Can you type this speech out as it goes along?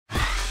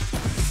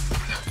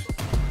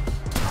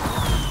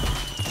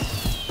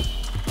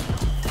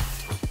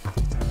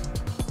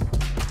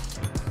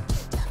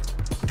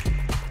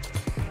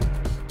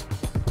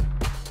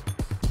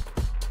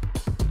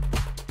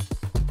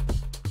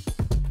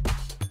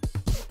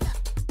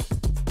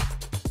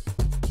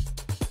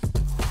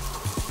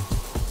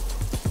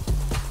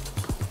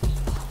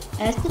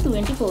As the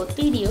 24th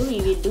video,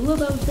 we will do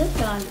about the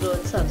plant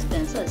growth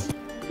substances.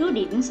 If you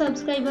didn't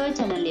subscribe our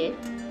channel yet,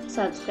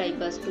 subscribe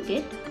us to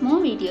get more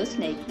videos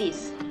like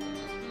this.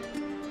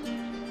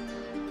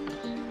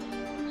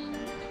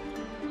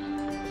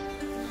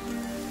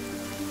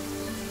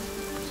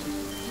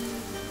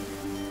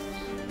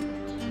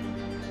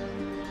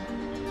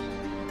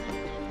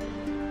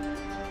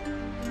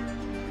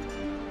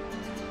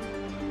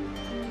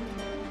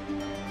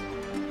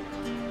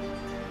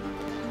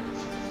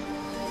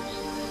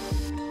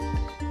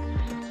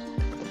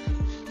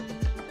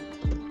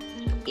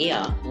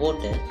 Air,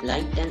 water,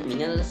 light and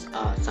minerals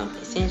are some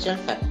essential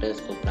factors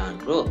for plant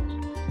growth.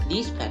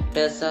 These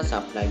factors are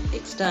supplied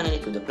externally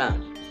to the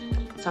plant.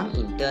 Some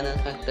internal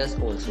factors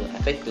also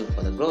affecting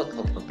for the growth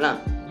of a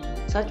plant.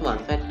 Such one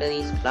factor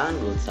is plant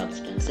growth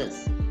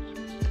substances.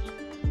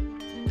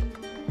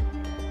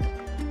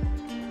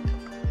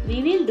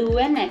 We will do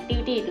an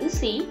activity to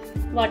see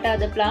what are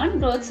the plant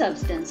growth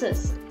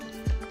substances.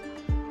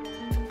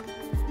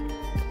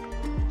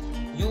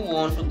 You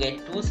want to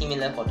get two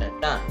similar potted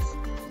plants.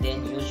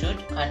 Then you should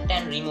cut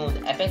and remove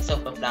the apex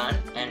of a plant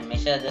and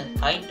measure the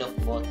height of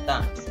both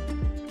plants.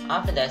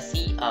 After that,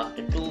 see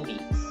after 2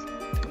 weeks.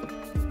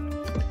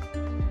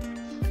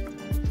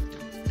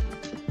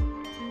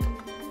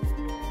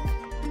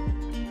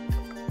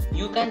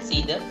 You can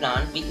see the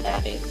plant with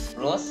apex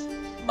grows,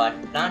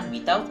 but plant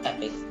without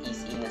apex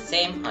is in the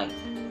same height.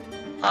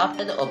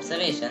 After the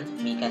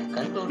observation, we can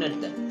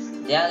conclude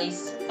that there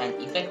is an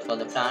effect for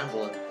the plant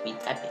growth with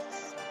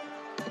apex.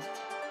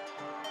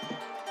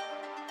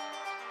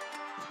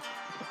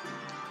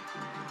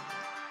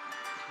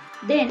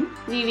 Then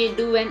we will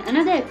do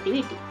another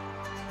activity.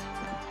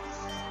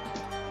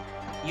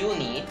 You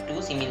need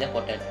two similar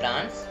potted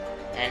plants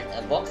and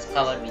a box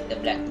covered with the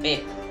black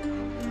paper.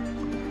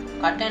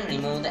 Cut and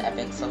remove the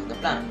apex of the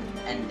plant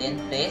and then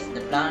place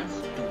the plants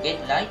to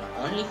get light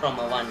only from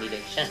one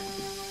direction.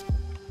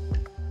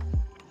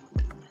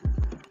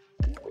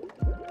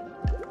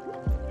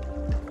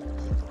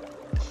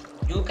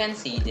 You can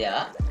see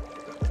there,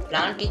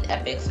 plant with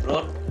apex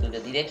brought to the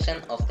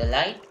direction of the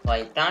light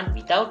while plant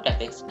without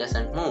apex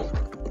doesn't move.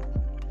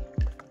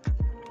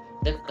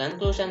 The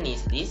conclusion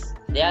is this: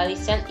 there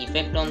is an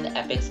effect on the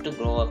apex to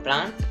grow a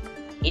plant.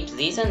 Its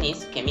reason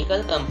is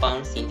chemical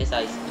compounds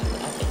synthesized in the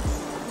apex.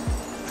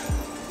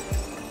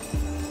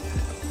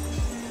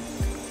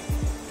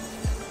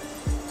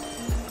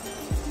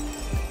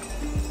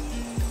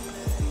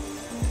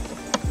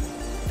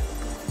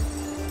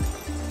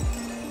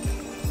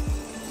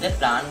 The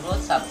plant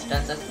growth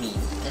substances mean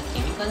the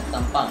chemical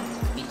compounds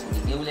which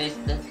regulates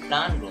the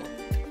plant growth.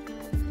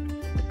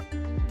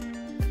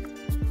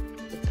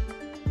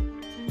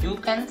 You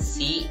can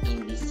see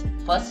in this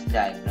first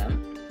diagram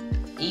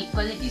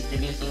equally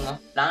distributing of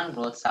plant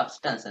growth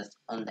substances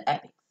on the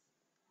apex,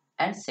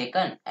 and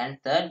second and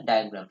third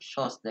diagram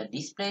shows the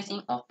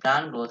displacing of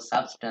plant growth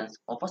substance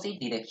opposite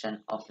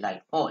direction of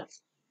light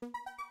falls.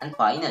 And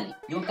finally,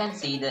 you can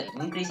see the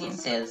increase in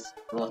cells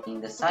growth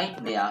in the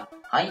site where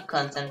high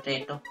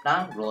concentrate of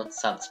plant growth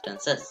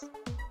substances.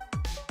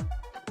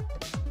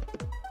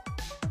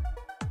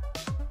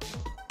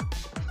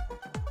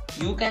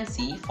 You can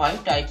see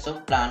 5 types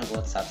of plant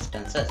growth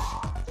substances.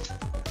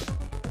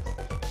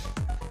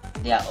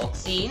 They are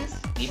auxins,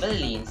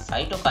 gibberellines,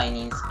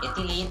 cytokinins,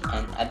 ethylene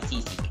and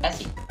abscisic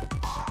acid.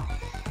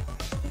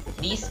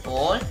 These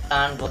all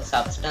plant growth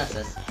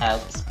substances have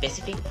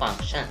specific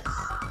functions.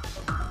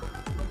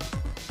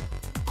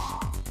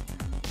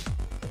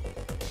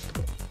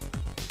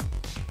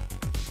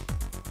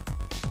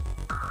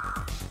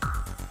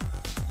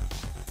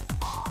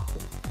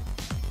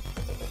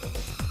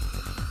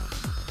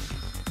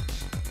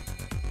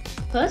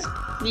 First,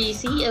 we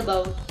see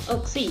about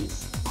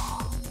auxins.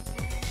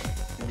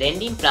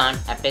 Blending plant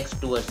apex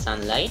towards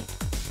sunlight,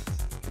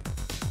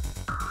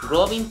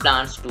 growing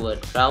plants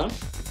toward ground,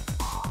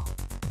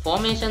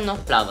 formation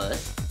of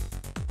flowers,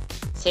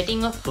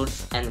 setting of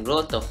fruits and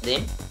growth of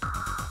them,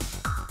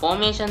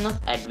 formation of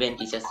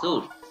adventitious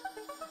root.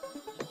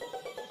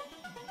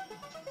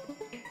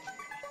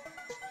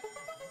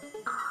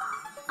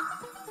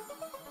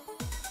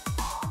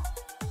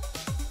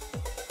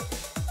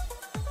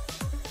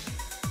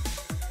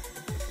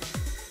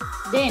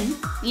 Then,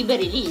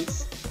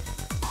 gibberilines.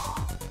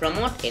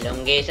 Promote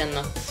elongation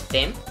of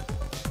stem,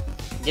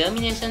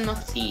 germination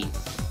of seeds,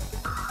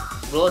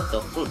 growth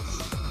of fruits.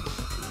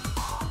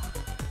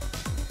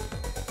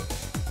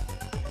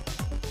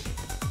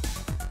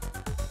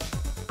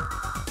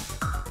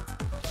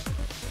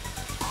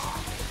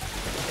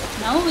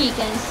 Now we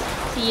can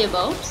see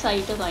about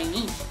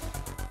cytokinins.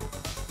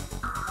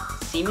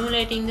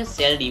 Simulating the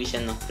cell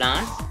division of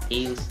plants,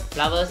 leaves,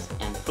 flowers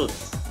and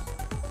fruits.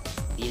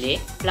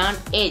 Delay plant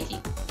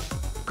aging.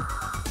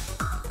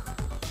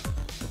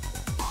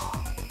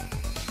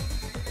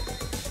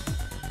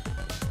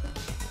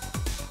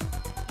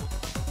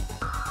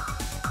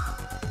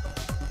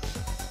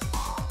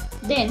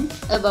 Then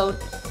about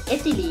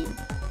ethylene.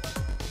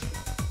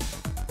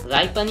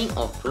 Ripening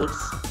of fruits,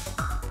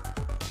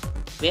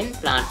 When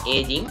plant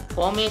aging,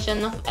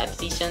 formation of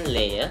abscission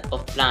layer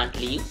of plant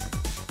leaves.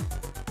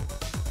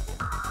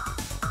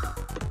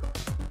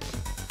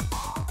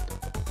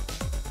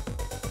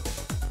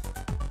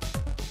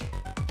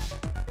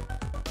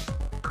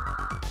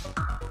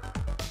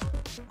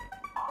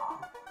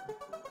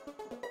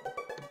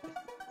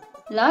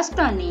 Last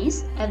one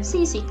is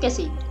abscisic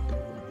acid.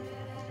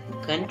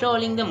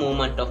 Controlling the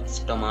movement of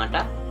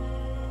stomata,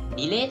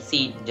 delay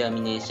seed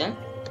germination,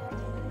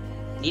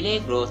 delay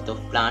growth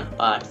of plant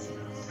parts.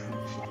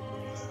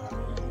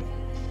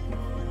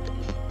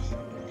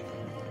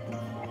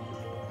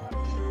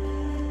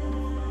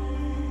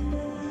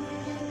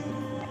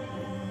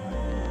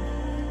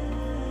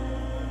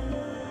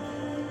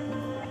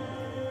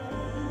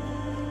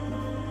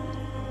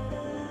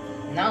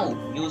 Now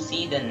you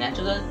see the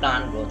natural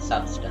plant growth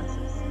substances.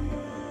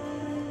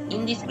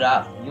 In this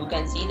graph, you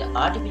can see the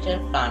artificial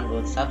plant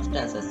growth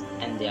substances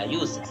and their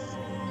uses.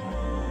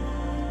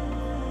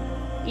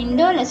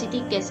 Indole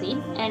acetic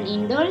acid and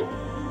indole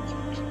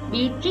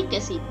butyric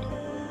acid.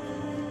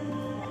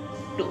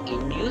 To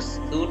induce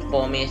root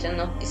formation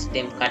of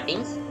stem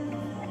cuttings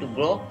to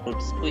grow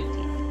fruits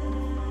quickly.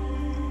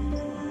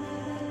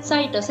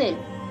 Cytosol.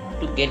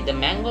 To get the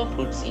mango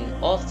fruits in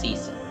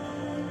off-season.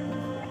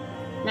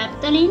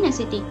 Naphthalene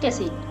acetic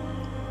acid.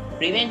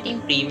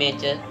 Preventing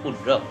premature food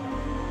drop.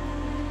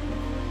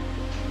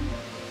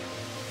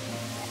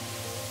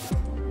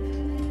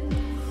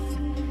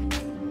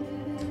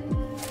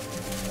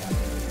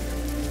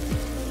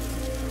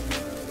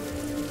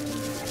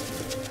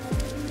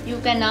 You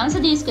can answer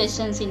these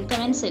questions in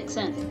comment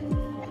section.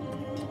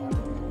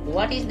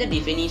 What is the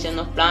definition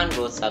of plant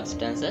growth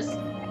substances?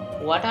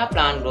 What are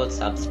plant growth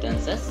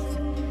substances?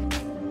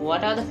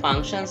 What are the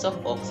functions of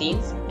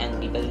auxins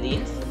and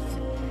gibberilines?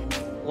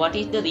 What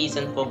is the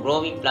reason for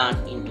growing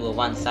plant into a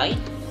one side?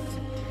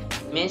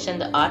 Mention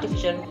the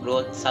artificial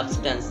growth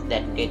substance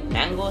that get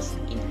mangoes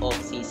in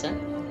off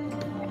season.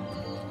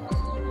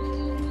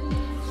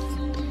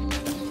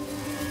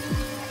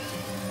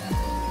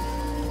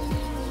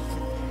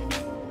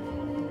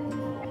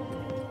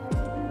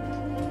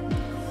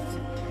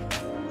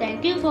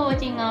 Thank you for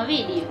watching our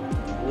video.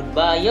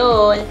 Goodbye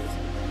all.